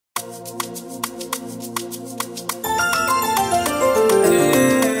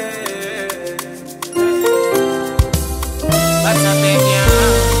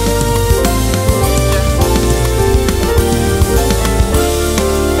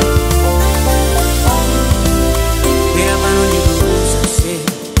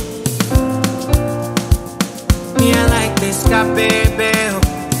Baby,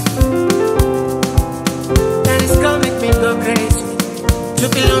 that is gonna make me go crazy. You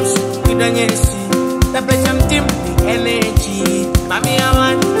belong to you don't get see. That bitch I'm dim the energy. Mommy, I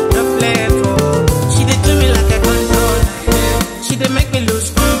want the flavor. She did do me like a controller. She did make me lose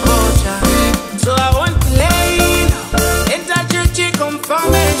composure. So I want to lay low. Enter your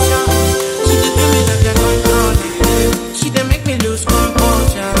confirmation. She did do me like a controller. She did make me lose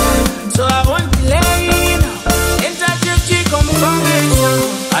composure. So I want to lay low. Enter your confirmation.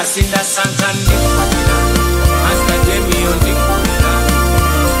 I see that Santander. Master Demi on the corner.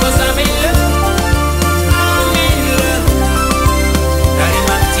 Cause I'm in love. I'm in love. That is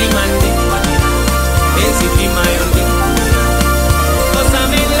my team and the corner. Benzi be my own the corner. Cause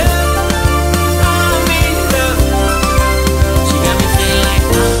I'm in love. I'm in love. She got me feeling like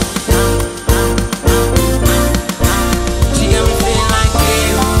she got me feeling like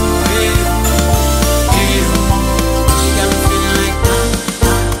she got me feeling like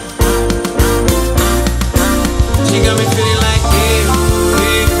she got me feeling like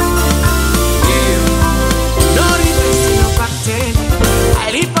no regrets, no pattern.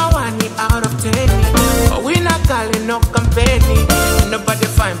 I leave a 1 out of 10. But we not calling no company. Nobody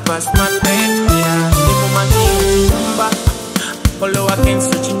find past my pen. Yeah, the woman in number. Follow against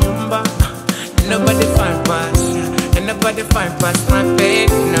such a number. Nobody find past. And nobody find past my pen.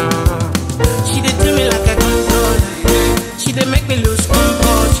 No. She did to me like a controller. She did make me lose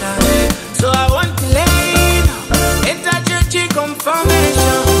composure. So I want